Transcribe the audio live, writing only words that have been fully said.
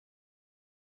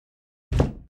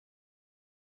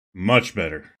Much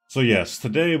better. So yes,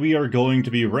 today we are going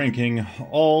to be ranking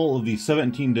all of the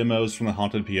 17 demos from the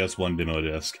Haunted PS1 demo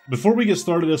disc. Before we get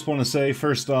started, I just want to say,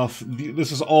 first off,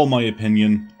 this is all my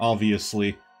opinion,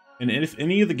 obviously. And if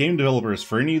any of the game developers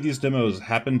for any of these demos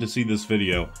happen to see this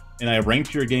video, and I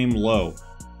ranked your game low,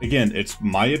 again, it's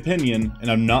my opinion,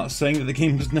 and I'm not saying that the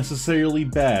game is necessarily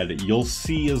bad. You'll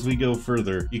see as we go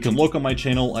further. You can look on my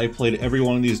channel, I played every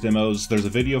one of these demos. There's a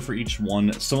video for each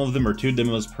one. Some of them are 2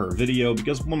 demos per video,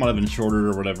 because one might have been shorter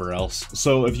or whatever else.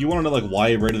 So if you want to know like why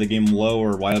I rated the game low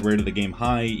or why I rated the game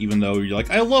high, even though you're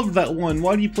like, I loved that one,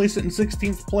 why do you place it in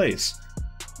 16th place?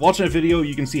 Watch that video,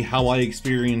 you can see how I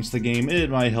experienced the game.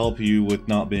 It might help you with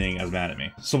not being as mad at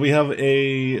me. So we have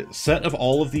a set of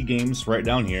all of the games right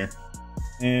down here,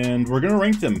 and we're going to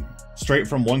rank them straight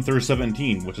from 1 through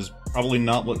 17, which is probably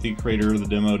not what the creator of the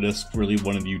demo disc really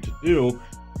wanted you to do,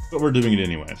 but we're doing it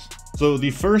anyways. So the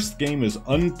first game is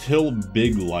Until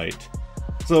Big Light.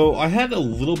 So I had a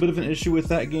little bit of an issue with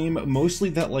that game, mostly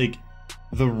that like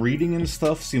the reading and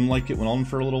stuff seemed like it went on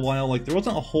for a little while. Like there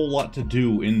wasn't a whole lot to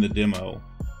do in the demo,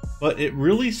 but it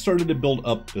really started to build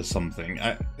up to something.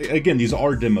 Again, these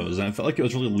are demos, and I felt like it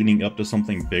was really leading up to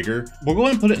something bigger. We'll go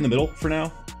ahead and put it in the middle for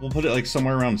now. We'll put it like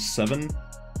somewhere around 7,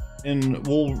 and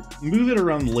we'll move it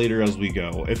around later as we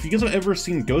go. If you guys have ever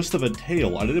seen Ghost of a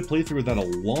Tale, I did a playthrough with that a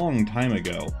long time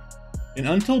ago. And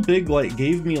Until Big Light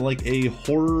gave me like a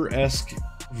horror-esque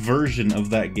version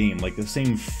of that game, like the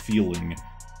same feeling.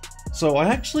 So I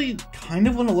actually kind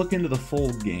of want to look into the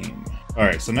full game.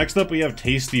 Alright, so next up we have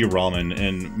Tasty Ramen,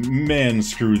 and man,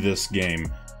 screw this game.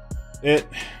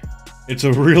 It's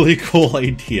a really cool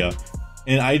idea,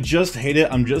 and I just hate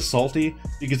it. I'm just salty,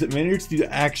 because it managed to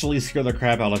actually scare the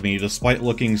crap out of me despite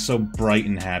looking so bright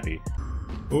and happy.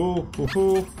 Oh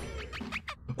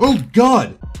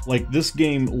god! Like, this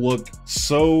game looked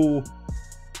so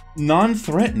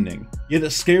non-threatening, yet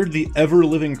it scared the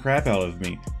ever-living crap out of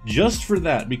me. Just for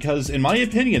that, because in my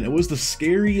opinion, it was the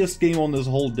scariest game on this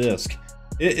whole disc.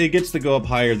 It gets to go up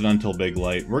higher than Until Big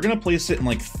Light. We're gonna place it in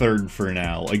like 3rd for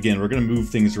now. Again, we're gonna move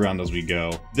things around as we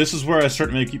go. This is where I start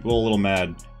to make people a little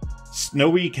mad.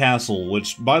 Snowy Castle,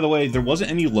 which, by the way, there wasn't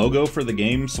any logo for the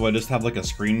game, so I just have like a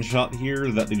screenshot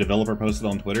here that the developer posted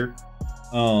on Twitter.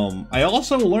 I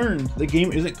also learned the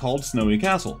game isn't called Snowy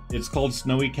Castle. It's called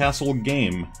Snowy Castle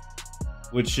Game,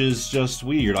 which is just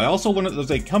weird. I also learned that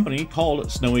there's a company called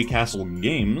Snowy Castle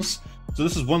Games, so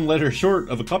this is 1 letter short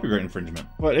of a copyright infringement.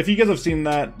 But if you guys have seen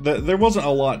that, there wasn't a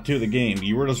lot to the game.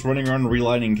 You were just running around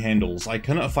relighting candles. I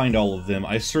couldn't find all of them.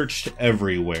 I searched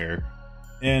everywhere.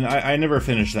 And I never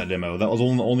finished that demo. That was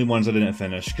one of the only ones I didn't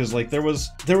finish, because like there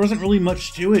wasn't really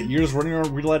much to it. You're just running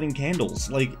around relighting candles.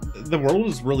 Like, the world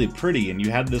was really pretty, and you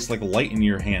had this like light in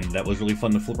your hand that was really fun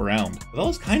to flip around. But that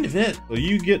was kind of it. So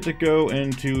you get to go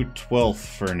into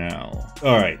 12th for now.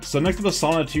 Alright, so next up is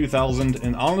Sauna 2000,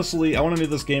 and honestly, I went into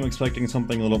this game expecting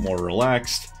something a little more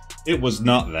relaxed. It was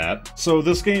not that. So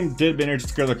this game did manage to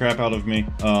scare the crap out of me.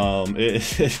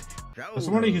 As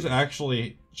somebody who's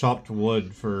actually chopped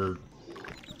wood for...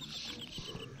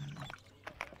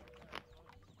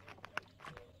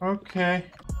 Okay.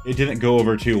 It didn't go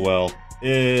over too well.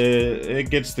 It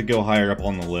gets to go higher up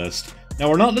on the list. Now,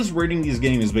 we're not just rating these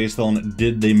games based on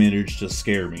did they manage to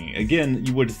scare me. Again,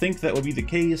 you would think that would be the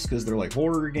case because they're like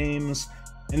horror games,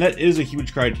 and that is a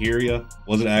huge criteria.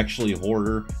 Was it actually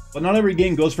horror? But not every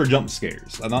game goes for jump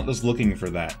scares. I'm not just looking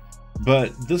for that.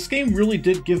 But this game really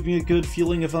did give me a good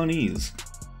feeling of unease.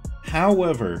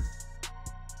 However,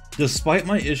 despite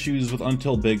my issues with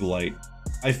Until Big Light,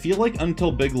 I feel like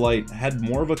Until Big Light had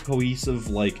more of a cohesive,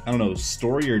 like, I don't know,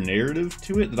 story or narrative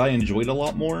to it that I enjoyed a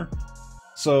lot more.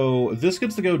 So this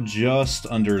gets to go just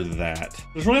under that.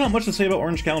 There's really not much to say about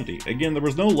Orange County. Again, there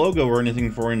was no logo or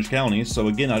anything for Orange County, so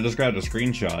again, I just grabbed a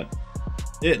screenshot.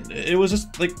 It was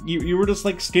just like, you were just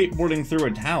like skateboarding through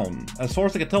a town. As far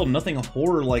as I could tell, nothing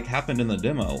horror-like happened in the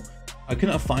demo. I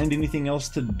couldn't find anything else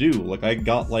to do. Like, I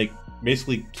got, like,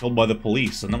 basically killed by the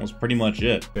police, and that was pretty much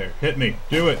it. There, hit me,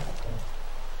 do it!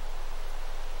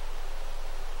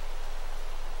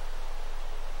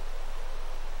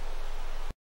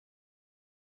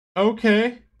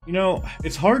 Okay. You know,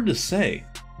 it's hard to say.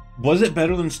 Was it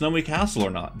better than Snowy Castle or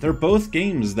not? They're both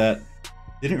games that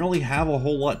didn't really have a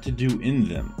whole lot to do in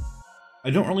them. I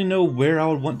don't really know where I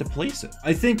would want to place it.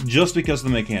 I think just because of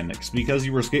the mechanics, because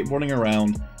you were skateboarding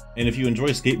around, and if you enjoy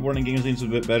skateboarding games, it's a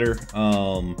bit better.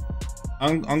 I'm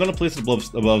gonna place it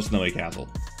above Snowy Castle.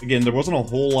 Again, there wasn't a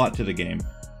whole lot to the game,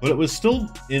 but it was still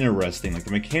interesting. Like,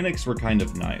 the mechanics were kind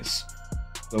of nice.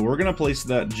 So we're gonna place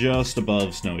that just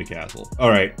above Snowy Castle.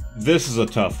 Alright, this is a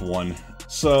tough one.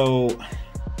 So,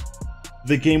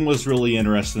 the game was really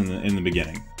interesting in the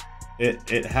beginning.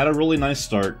 It had a really nice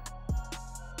start.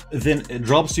 Then it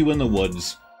drops you in the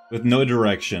woods with no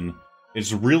direction.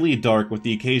 It's really dark with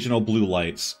the occasional blue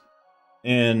lights.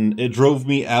 And it drove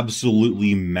me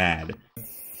absolutely mad.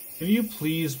 Can you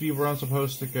please be where I'm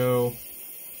supposed to go?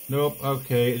 Nope,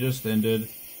 okay, it just ended.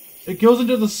 It goes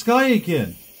into the sky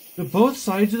again! Did both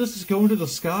sides of this just go into the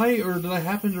sky, or did I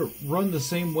happen to run the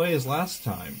same way as last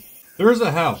time? There's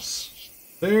a house.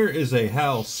 There is a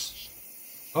house.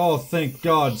 Oh, thank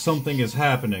God, something is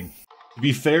happening. To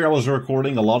be fair, I was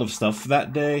recording a lot of stuff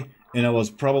that day, and I was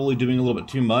probably doing a little bit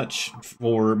too much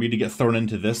for me to get thrown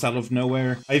into this out of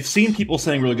nowhere. I've seen people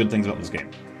saying really good things about this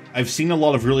game. I've seen a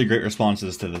lot of really great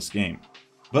responses to this game.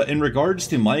 But in regards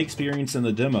to my experience in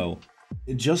the demo,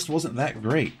 it just wasn't that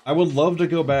great. I would love to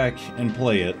go back and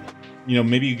play it. You know,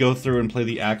 maybe go through and play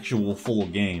the actual full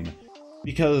game.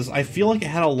 Because I feel like it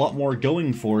had a lot more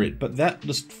going for it, but that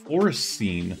just forest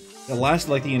scene that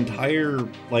lasted like the entire,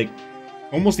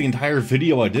 almost the entire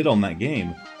video I did on that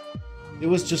game, it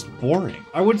was just boring.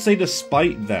 I would say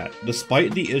despite that,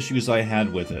 despite the issues I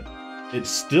had with it, it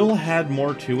still had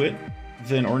more to it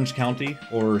than Orange County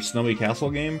or Snowy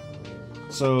Castle game.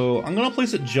 So I'm gonna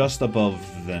place it just above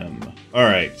them.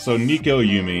 Alright, so Nico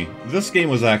Yumi. This game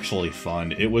was actually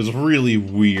fun. It was really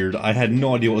weird. I had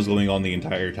no idea what was going on the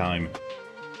entire time.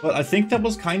 But I think that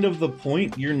was kind of the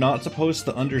point. You're not supposed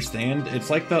to understand. It's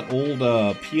like that old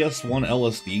PS1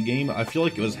 LSD game. I feel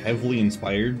like it was heavily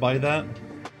inspired by that.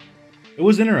 It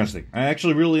was interesting. I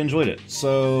actually really enjoyed it.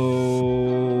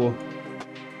 So...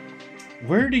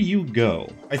 where do you go?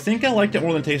 I think I liked it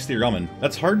more than Tasty Ramen.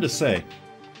 That's hard to say.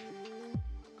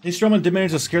 Tasty Ramen did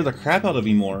manage to scare the crap out of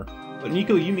me more, but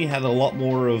Nico Yumi had a lot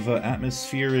more of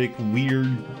atmospheric,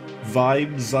 weird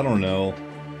vibes. I don't know.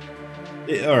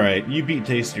 Alright, you beat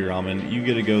Tasty Ramen. You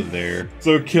get to go there.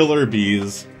 So, Killer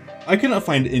Bees. I couldn't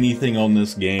find anything on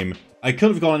this game. I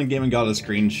could have gone in game and got a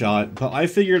screenshot, but I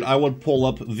figured I would pull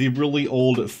up the really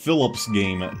old Philips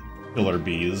game, Killer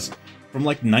Bees, from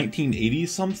like 1980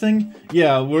 something?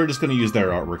 Yeah, we're just gonna use their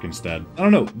artwork instead. I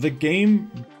don't know, the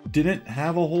game didn't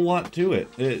have a whole lot to it.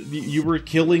 You were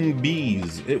killing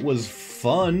bees. It was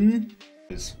fun.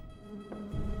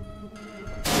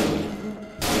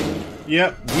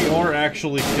 Yep, we are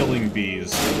actually killing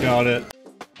bees. Got it.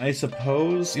 I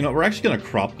suppose, you know, we're actually gonna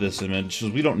crop this image,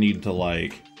 because we don't need to,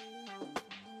 like,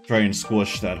 try and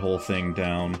squish that whole thing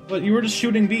down. But you were just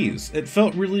shooting bees. It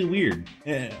felt really weird.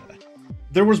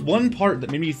 There was one part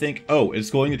that made me think, oh, it's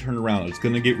going to turn around. It's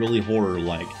going to get really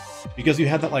horror-like. Because you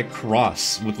had that, like,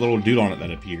 cross with a little dude on it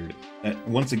that appeared. That,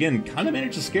 once again, kind of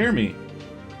managed to scare me.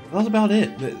 That was about it.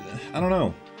 I don't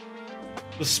know.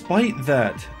 Despite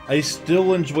that, I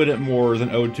still enjoyed it more than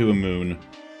Ode to a Moon,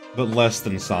 but less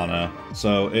than Sana,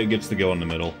 so it gets to go in the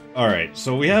middle. Alright,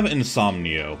 so we have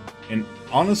Insomnio, and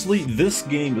honestly, this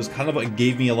game is kind of what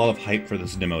gave me a lot of hype for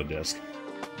this demo disc.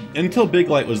 Until Big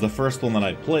Light was the first one that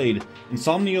I played,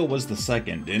 Insomnio was the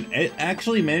second, and it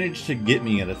actually managed to get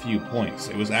me at a few points.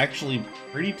 It was actually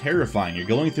pretty terrifying. You're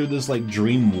going through this, like,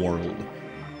 dream world,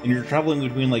 and you're traveling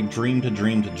between, like, dream to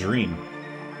dream to dream.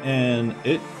 And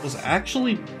it was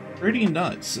actually pretty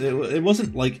nuts. It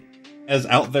wasn't, like, as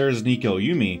out there as Nico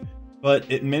Yumi, but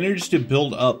it managed to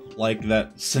build up, like,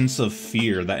 that sense of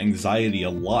fear, that anxiety a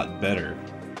lot better.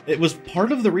 It was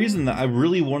part of the reason that I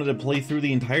really wanted to play through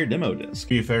the entire demo disc. To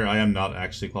be fair, I am not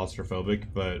actually claustrophobic,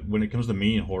 but when it comes to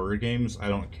me in horror games, I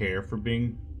don't care for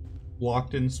being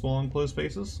locked in small enclosed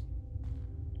spaces.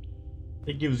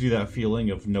 It gives you that feeling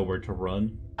of nowhere to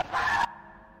run.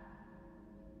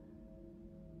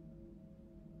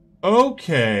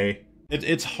 Okay.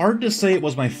 It's hard to say it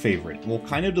was my favorite. We'll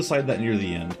kind of decide that near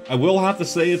the end. I will have to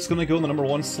say it's going to go in the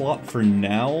 #1 slot for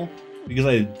now, because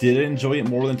I did enjoy it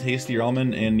more than Tasty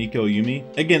Ramen and Nico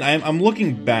Yumi. Again, I'm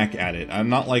looking back at it. I'm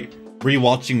not, like,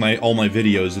 rewatching all my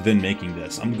videos and then making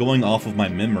this. I'm going off of my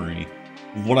memory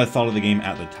of what I thought of the game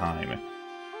at the time.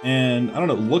 And, I don't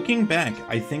know, looking back,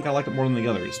 I think I like it more than the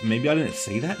others. Maybe I didn't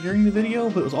say that during the video,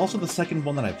 but it was also the second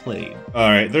one that I played.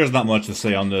 Alright, there's not much to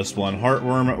say on this one.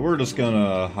 Heartworm, we're just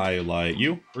gonna highlight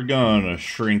you. We're gonna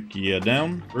shrink you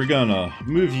down. We're gonna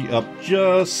move you up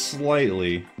just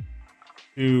slightly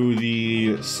to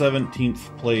the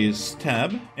 17th place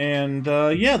tab. And,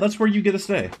 yeah, that's where you get to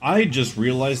stay. I just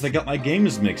realized I got my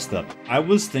games mixed up. I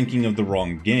was thinking of the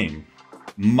wrong game.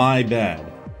 My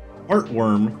bad.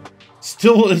 Heartworm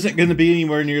still isn't going to be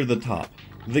anywhere near the top.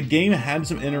 The game had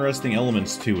some interesting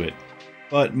elements to it,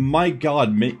 but my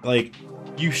god, like,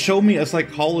 you show me a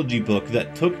psychology book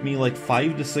that took me like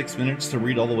 5 to 6 minutes to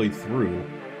read all the way through,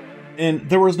 And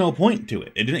there was no point to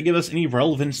it. It didn't give us any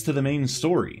relevance to the main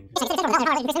story.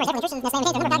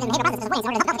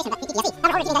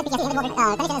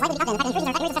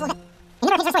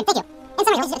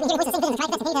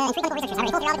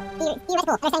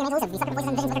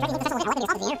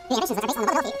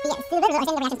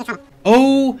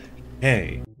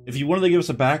 Okay. If you wanted to give us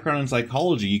a background in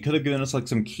psychology, you could have given us like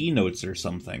some keynotes or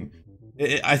something.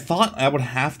 I thought I would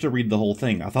have to read the whole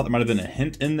thing. I thought there might have been a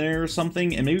hint in there or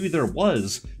something, and maybe there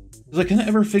was, because I couldn't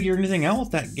ever figure anything out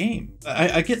with that game.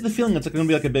 I get the feeling it's going to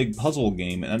be like a big puzzle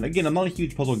game, and again, I'm not a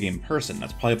huge puzzle game person.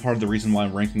 That's probably part of the reason why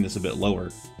I'm ranking this a bit lower.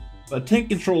 But tank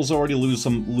controls already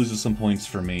loses some points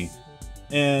for me.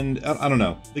 And I don't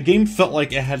know. The game felt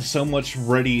like it had so much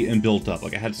ready and built up,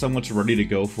 like it had so much ready to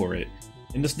go for it,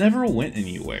 and just never went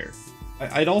anywhere.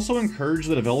 I'd also encourage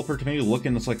the developer to maybe look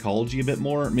into psychology a bit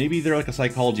more. Maybe they're like a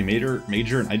psychology major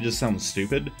and I just sound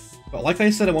stupid. But like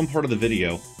I said in one part of the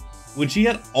video, when she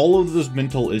had all of those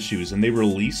mental issues and they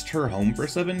released her home for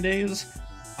 7 days,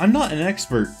 I'm not an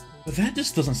expert, but that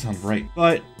just doesn't sound right.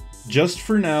 But just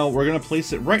for now, we're going to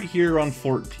place it right here on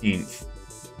 14th.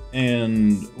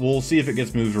 And we'll see if it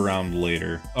gets moved around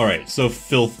later. Alright, so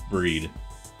Filth Breed.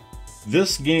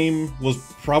 This game was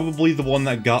probably the one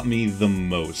that got me the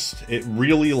most. It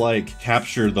really, like,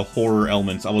 captured the horror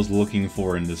elements I was looking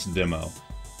for in this demo.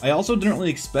 I also didn't really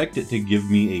expect it to give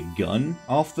me a gun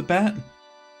off the bat.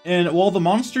 And while the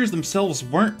monsters themselves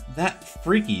weren't that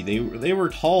freaky, they were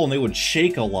tall and they would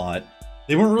shake a lot,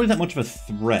 they weren't really that much of a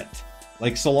threat.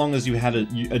 Like, so long as you had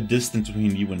a distance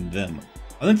between you and them.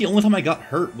 I think the only time I got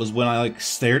hurt was when I, like,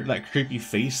 stared at that creepy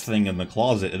face thing in the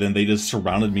closet, and then they just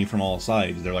surrounded me from all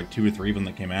sides. There were, like, 2 or 3 of them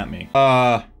that came at me.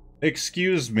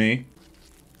 Excuse me.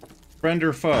 Friend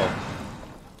or foe?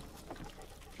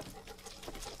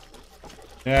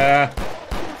 Yeah.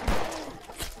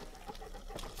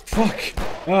 Fuck.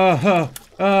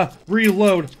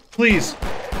 Reload, please.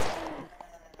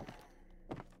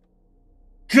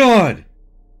 God!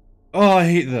 Oh, I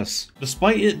hate this.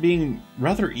 Despite it being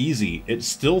rather easy, it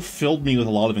still filled me with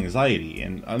a lot of anxiety,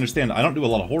 and understand I don't do a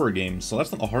lot of horror games, so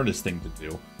that's not the hardest thing to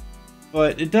do.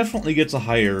 But it definitely gets a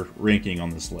higher ranking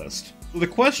on this list. So the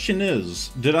question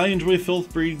is, did I enjoy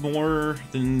Filth Breed more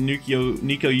than Niko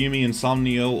Yumi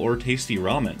Insomnio or Tasty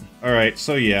Ramen? Alright,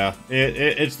 so yeah,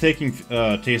 it's taking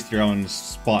Tasty Ramen's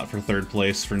spot for 3rd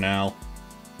place for now.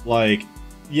 Like,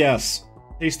 yes,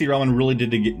 Tasty Ramen really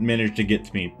did manage to get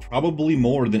to me, probably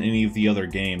more than any of the other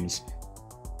games.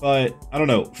 But, I don't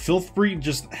know, Filth Breed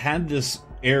just had this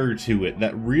air to it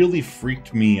that really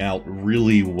freaked me out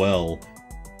really well.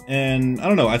 And, I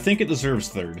don't know, I think it deserves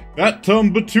 3rd.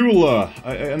 Batum Batula!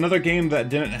 Another game that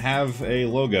didn't have a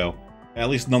logo. At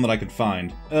least none that I could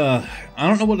find. I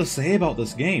don't know what to say about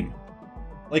this game.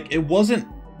 Like, it wasn't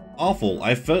awful.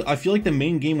 I feel like the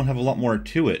main game would have a lot more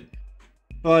to it.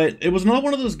 But it was not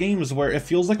one of those games where it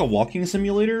feels like a walking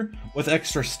simulator with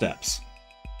extra steps.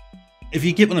 If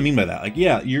you get what I mean by that. Like,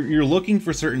 yeah, you're looking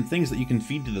for certain things that you can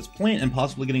feed to this plant and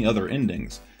possibly getting other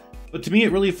endings. But to me,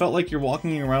 it really felt like you're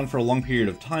walking around for a long period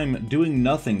of time, doing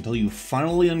nothing until you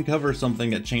finally uncover something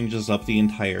that changes up the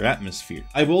entire atmosphere.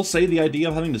 I will say the idea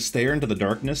of having to stare into the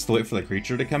darkness to wait for the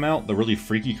creature to come out, the really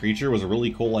freaky creature, was a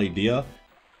really cool idea.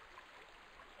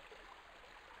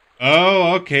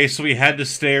 Oh, okay, so we had to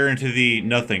stare into the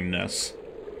nothingness.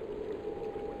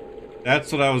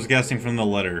 That's what I was guessing from the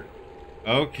letter.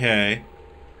 Okay.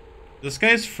 This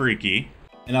guy's freaky.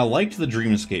 And I liked the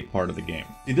dreamscape part of the game.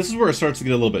 See, this is where it starts to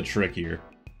get a little bit trickier.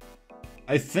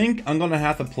 I think I'm gonna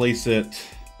have to place it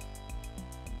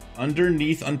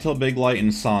underneath Until Big Light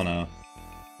and Sauna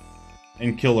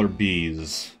and Killer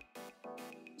Bees.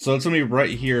 So it's gonna be right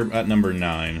here at number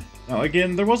 9. Now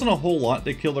again, there wasn't a whole lot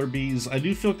to Killer Bees. I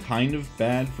do feel kind of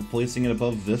bad for placing it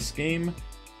above this game.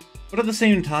 But at the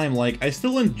same time, like, I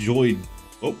still enjoyed...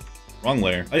 Oh, wrong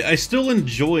layer. I still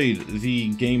enjoyed the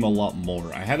game a lot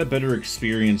more. I had a better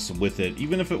experience with it,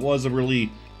 even if it was a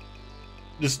really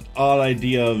just odd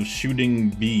idea of shooting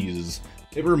bees.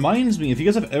 It reminds me, if you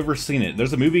guys have ever seen it,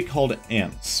 there's a movie called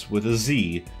Ants, with a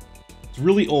Z. It's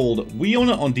really old. We own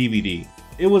it on DVD.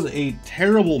 It was a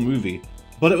terrible movie,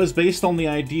 but it was based on the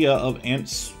idea of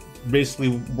ants basically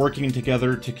working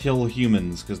together to kill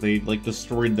humans because they, like,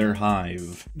 destroyed their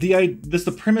hive.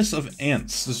 The premise of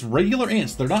ants, just regular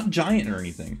ants, they're not giant or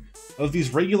anything, of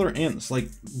these regular ants, like,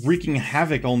 wreaking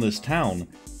havoc on this town,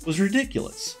 was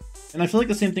ridiculous. And I feel like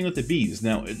the same thing with the bees.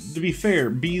 Now, to be fair,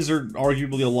 bees are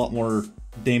arguably a lot more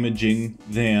damaging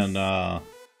than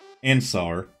ants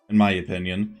are, in my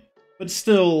opinion. But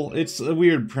still, it's a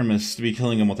weird premise to be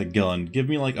killing them with a gun. Give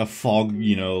me, like, a fog,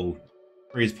 you know,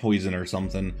 sprays poison or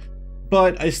something.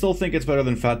 but I still think it's better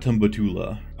than Fatum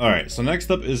Batula. Alright, so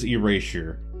next up is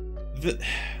Erasure.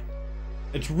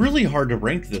 It's really hard to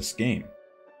rank this game.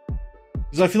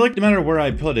 Because I feel like no matter where I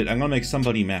put it, I'm gonna make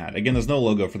somebody mad. Again, there's no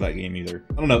logo for that game either.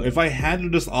 I don't know, if I had to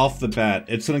just off the bat,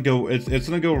 it's gonna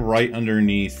go right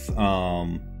underneath,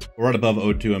 right above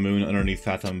O2 and Moon, underneath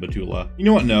Fatum Batula. You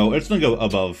know what, no, it's gonna go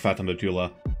above Fatum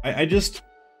Batula.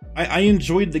 I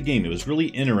enjoyed the game, it was really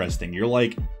interesting. You're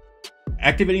like,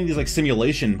 activating these like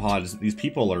simulation pods that these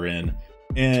people are in,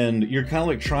 and you're kind of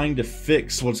like trying to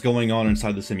fix what's going on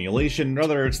inside the simulation,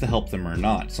 whether it's to help them or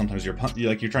not. Sometimes you're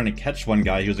trying to catch one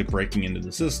guy who's like breaking into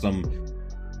the system,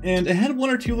 and it had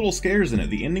one or two little scares in it.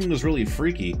 The ending was really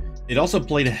freaky. It also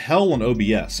played hell on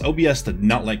OBS. OBS did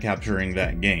not like capturing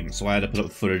that game, so I had to put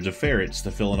up footage of ferrets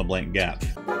to fill in a blank gap.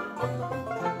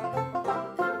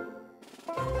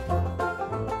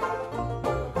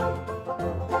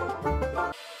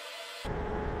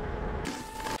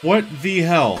 What the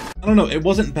hell? I don't know, it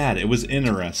wasn't bad, it was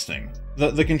interesting.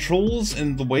 The controls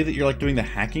and the way that you're like doing the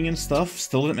hacking and stuff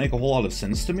still didn't make a whole lot of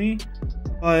sense to me,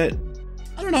 but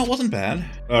I don't know, it wasn't bad.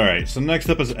 Alright, so next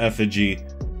up is Effigy.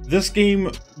 This game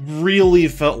really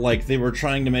felt like they were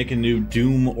trying to make a new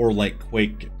Doom or like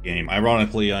Quake game.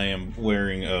 Ironically, I am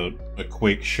wearing a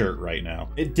Quake shirt right now.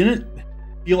 It didn't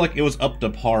feel like it was up to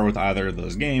par with either of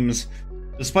those games,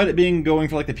 despite it being going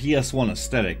for like the PS1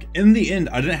 aesthetic. In the end,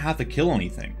 I didn't have to kill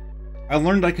anything. I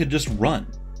learned I could just run.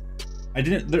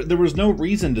 There was no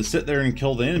reason to sit there and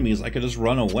kill the enemies, I could just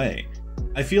run away.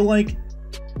 I feel like,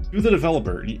 through the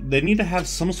developer, they need to have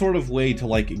some sort of way to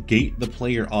like gate the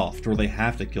player off to where they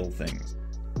have to kill things.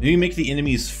 Maybe make the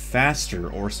enemies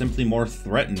faster or simply more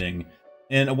threatening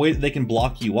in a way that they can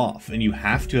block you off, and you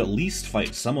have to at least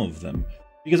fight some of them.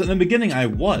 Because in the beginning I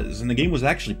was, and the game was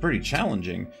actually pretty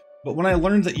challenging. But when I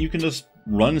learned that you can just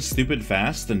run stupid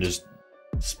fast and just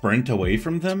sprint away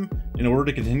from them in order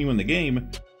to continue in the game,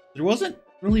 there wasn't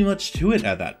really much to it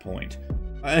at that point.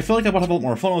 I feel like I would have a lot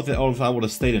more fun with it if I would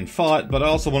have stayed and fought, but I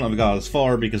also wouldn't have got as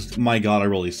far because, my god, I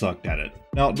really sucked at it.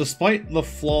 Now, despite the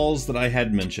flaws that I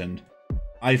had mentioned,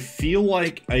 I feel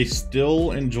like I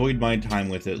still enjoyed my time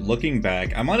with it. Looking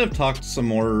back, I might have talked some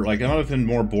more, like I might have been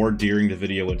more bored during the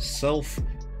video itself,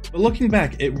 but looking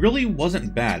back, it really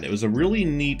wasn't bad. It was a really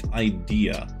neat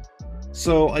idea.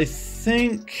 So I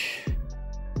think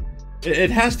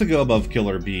it has to go above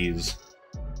Killer Bees.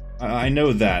 I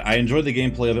know that. I enjoyed the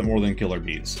gameplay of it more than Killer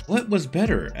Bees. What was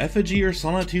better, Effigy or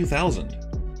Sauna 2000?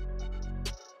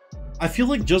 I feel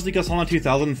like just because Sauna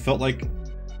 2000 felt like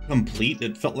complete,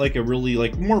 it felt like a really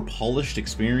like more polished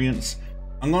experience,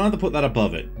 I'm gonna have to put that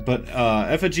above it, but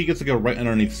Effigy gets to go right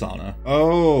underneath Sauna.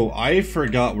 Oh, I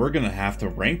forgot we're gonna have to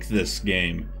rank this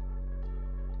game.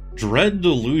 Dread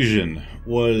Delusion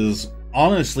was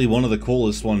honestly one of the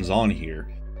coolest ones on here.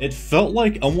 It felt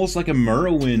like almost like a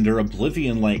Morrowind or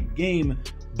Oblivion-like game,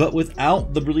 but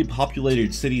without the really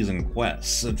populated cities and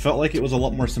quests. It felt like it was a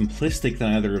lot more simplistic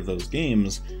than either of those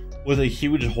games, with a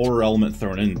huge horror element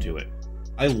thrown into it.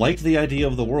 I liked the idea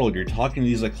of the world. You're talking to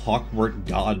these like clockwork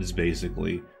gods,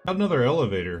 basically. Got another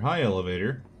elevator. Hi,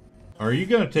 elevator. Are you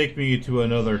gonna take me to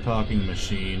another talking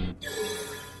machine?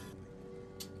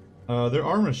 There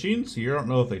are machines here. I don't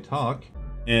know if they talk.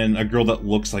 And a girl that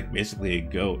looks like basically a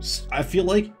ghost. I feel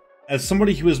like, as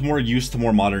somebody who is more used to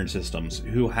more modern systems,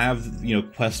 who have, you know,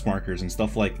 quest markers and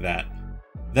stuff like that,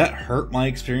 that hurt my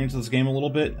experience with this game a little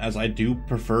bit, as I do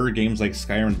prefer games like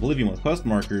Skyrim and Oblivion with quest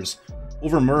markers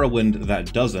over Morrowind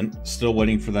that doesn't. Still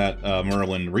waiting for that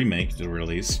Morrowind remake to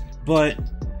release. But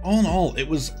all in all, it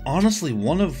was honestly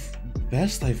one of the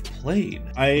best I've played.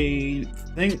 I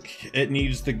think it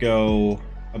needs to go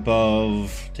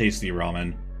above Tasty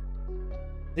Ramen.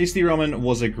 Tasty Ramen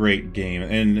was a great game,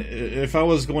 and if I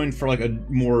was going for like a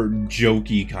more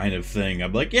jokey kind of thing,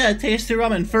 I'd be like, yeah, Tasty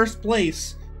Ramen, first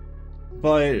place!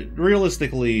 But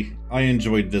realistically, I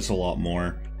enjoyed this a lot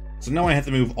more. So now I have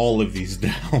to move all of these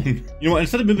down. You know what,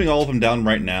 instead of moving all of them down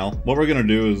right now, what we're gonna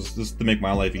do is, just to make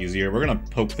my life easier, we're gonna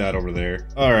poke that over there.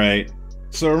 Alright,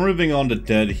 so we're moving on to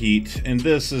Dead Heat, and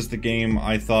this is the game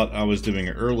I thought I was doing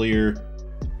earlier,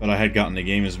 but I had gotten the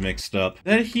games mixed up.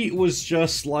 Dead Heat was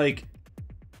just like,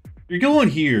 you're going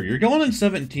here, you're going in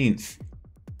 17th.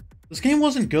 This game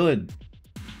wasn't good.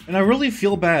 And I really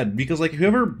feel bad, because like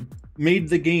whoever made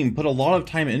the game put a lot of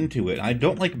time into it. I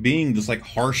don't like being this like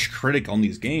harsh critic on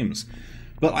these games,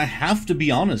 but I have to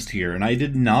be honest here, and I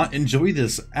did not enjoy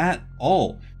this at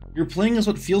all. You're playing as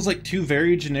what feels like two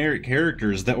very generic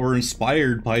characters that were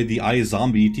inspired by the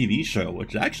iZombie TV show,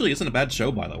 which actually isn't a bad show,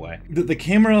 by the way. The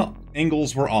camera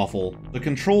angles were awful, the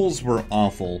controls were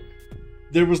awful.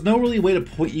 There was no really way to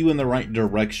put you in the right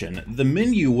direction. The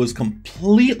menu was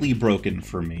completely broken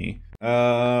for me.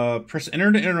 Press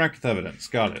enter to interact with evidence.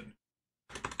 Got it.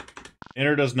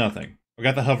 Enter does nothing. I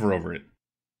got the hover over it.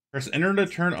 Press enter to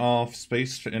turn off,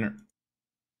 space to enter.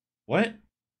 What?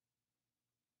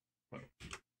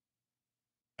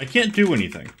 I can't do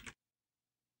anything.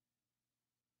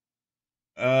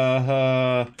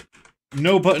 No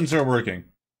buttons are working.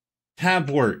 Tab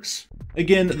works.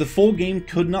 Again, the full game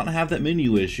could not have that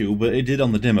menu issue, but it did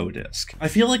on the demo disc. I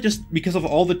feel like just because of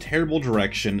all the terrible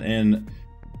direction and...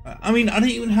 I mean, I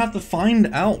didn't even have to find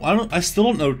out. I still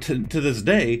don't know to this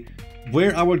day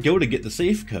where I would go to get the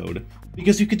safe code,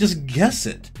 because you could just guess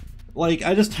it. Like,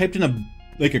 I just typed in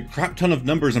a crap ton of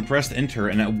numbers and pressed enter,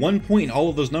 and at one point in all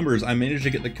of those numbers, I managed to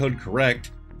get the code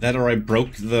correct. That or I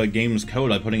broke the game's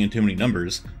code by putting in too many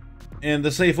numbers, and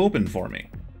the safe opened for me.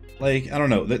 Like, I don't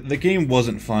know, the game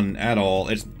wasn't fun at all.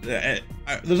 There's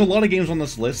a lot of games on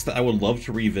this list that I would love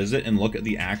to revisit and look at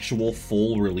the actual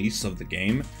full release of the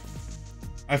game.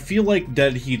 I feel like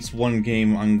Dead Heat's one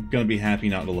game I'm gonna be happy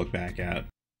not to look back at.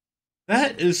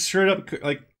 That is straight up,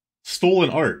 like, stolen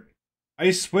art.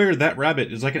 I swear that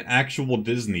rabbit is like an actual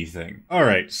Disney thing.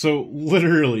 Alright, so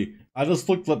literally, I just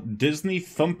looked up Disney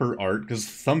Thumper art, because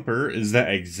Thumper is that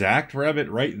exact rabbit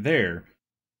right there.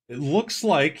 It looks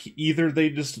like either they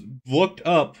just looked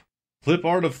up clip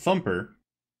art of Thumper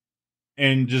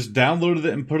and just downloaded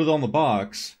it and put it on the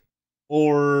box,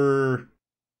 or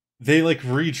they like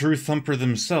redrew Thumper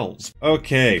themselves.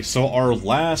 Okay, so our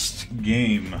last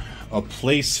game, A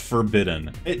Place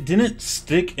Forbidden. It didn't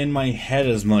stick in my head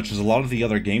as much as a lot of the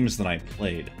other games that I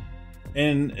played.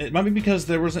 And it might be because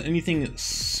there wasn't anything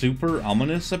super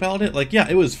ominous about it. Like, yeah,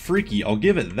 it was freaky, I'll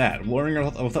give it that, luring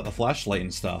without the flashlight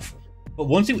and stuff. But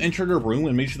once you entered a room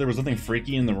and made sure there was nothing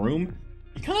freaky in the room,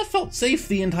 you kind of felt safe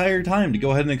the entire time to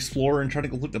go ahead and explore and try to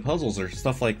complete the puzzles or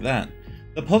stuff like that.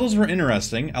 The puzzles were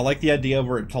interesting. I like the idea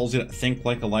where it tells you to think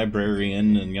like a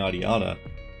librarian and yada yada.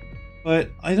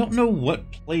 But I don't know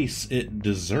what place it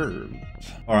deserved.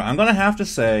 Alright, I'm gonna have to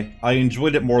say, I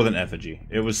enjoyed it more than Effigy.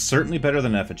 It was certainly better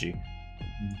than Effigy.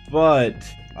 But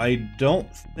I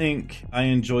don't think I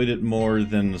enjoyed it more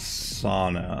than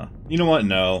Sauna. You know what?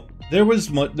 No. There was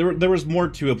more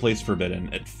to A Place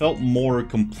Forbidden. It felt more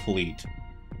complete.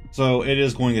 So it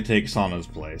is going to take Sauna's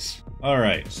place.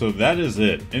 Alright, so that is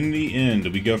it. In the end,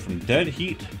 we go from Dead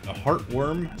Heat to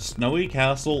Heartworm, Snowy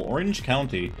Castle, Orange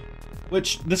County,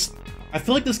 which I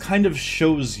feel like this kind of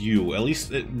shows you, at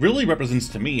least it really represents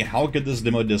to me, how good this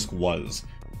demo disc was.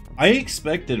 I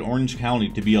expected Orange County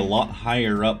to be a lot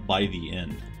higher up by the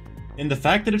end. And the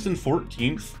fact that it's in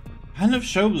 14th kind of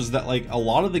shows that like a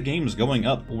lot of the games going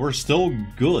up were still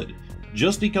good.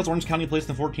 Just because Orange County placed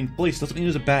in 14th place doesn't mean it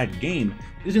was a bad game.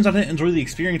 It means I didn't enjoy the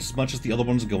experience as much as the other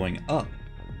ones going up.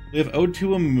 We have Ode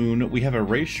to a Moon, we have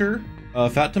Erasure,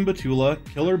 Fat Tumbatula,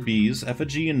 Killer Bees,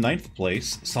 Effigy in 9th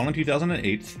place, Sonic 2000 in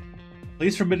 8th,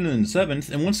 Place Forbidden in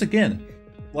 7th, and once again,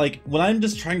 like, when I'm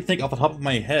just trying to think off the top of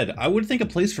my head, I would think A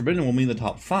Place Forbidden will be in the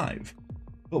top 5.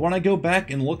 But when I go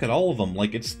back and look at all of them,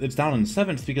 like, it's down in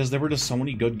 7th because there were just so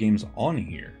many good games on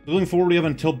here. Moving forward, we have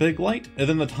Until Big Light, and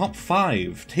then the top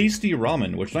 5, Tasty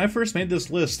Ramen, which when I first made this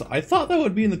list, I thought that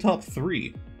would be in the top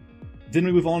 3. Then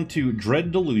we move on to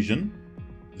Dread Delusion,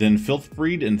 then Filth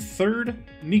Breed in 3rd,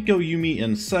 Nico Yumi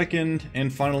in 2nd,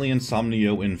 and finally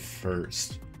Insomnio in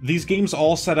 1st. These games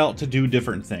all set out to do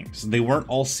different things. They weren't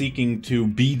all seeking to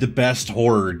be the best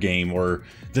horror game or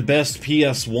the best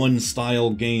PS1 style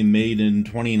game made in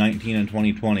 2019 and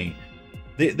 2020.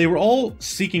 They were all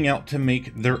seeking out to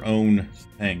make their own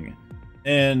thing.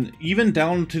 And even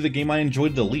down to the game I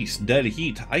enjoyed the least, Dead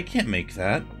Heat, I can't make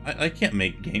that. I can't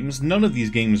make games. None of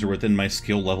these games are within my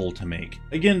skill level to make.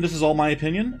 Again, this is all my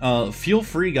opinion. Feel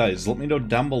free, guys, let me know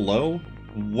down below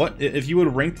what if you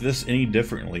would rank this any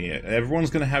differently. Everyone's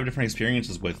going to have different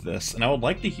experiences with this, and I would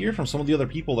like to hear from some of the other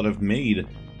people that have made,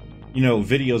 you know,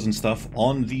 videos and stuff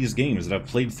on these games that have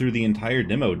played through the entire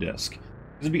demo disc.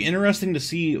 It'd be interesting to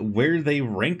see where they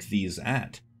rank these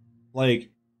at. Like,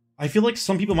 I feel like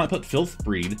some people might put Filth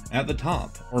Breed at the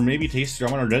top, or maybe Tasty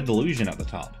Ramen or Dead Delusion at the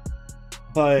top.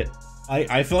 But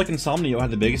I feel like Insomnio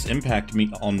had the biggest impact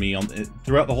on me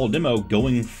throughout the whole demo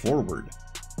going forward.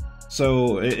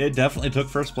 So it definitely took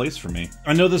first place for me.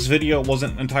 I know this video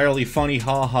wasn't entirely funny,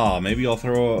 haha. Maybe I'll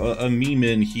throw a meme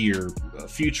in here,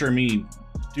 future me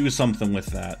do something with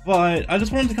that. But I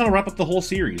just wanted to kind of wrap up the whole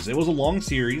series. It was a long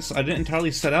series. I didn't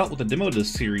entirely set out with the demo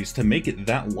disc series to make it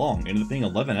that long. It ended up being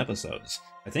 11 episodes.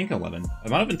 I think 11. It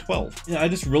might have been 12. Yeah, I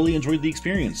just really enjoyed the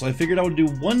experience, so I figured I would do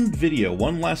one video,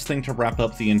 one last thing to wrap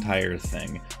up the entire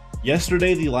thing.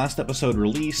 Yesterday, the last episode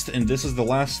released, and this is the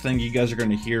last thing you guys are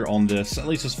going to hear on this, at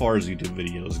least as far as YouTube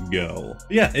videos go.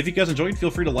 But yeah, if you guys enjoyed,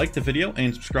 feel free to like the video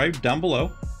and subscribe down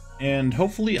below. and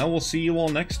hopefully I will see you all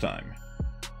next time.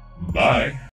 Bye.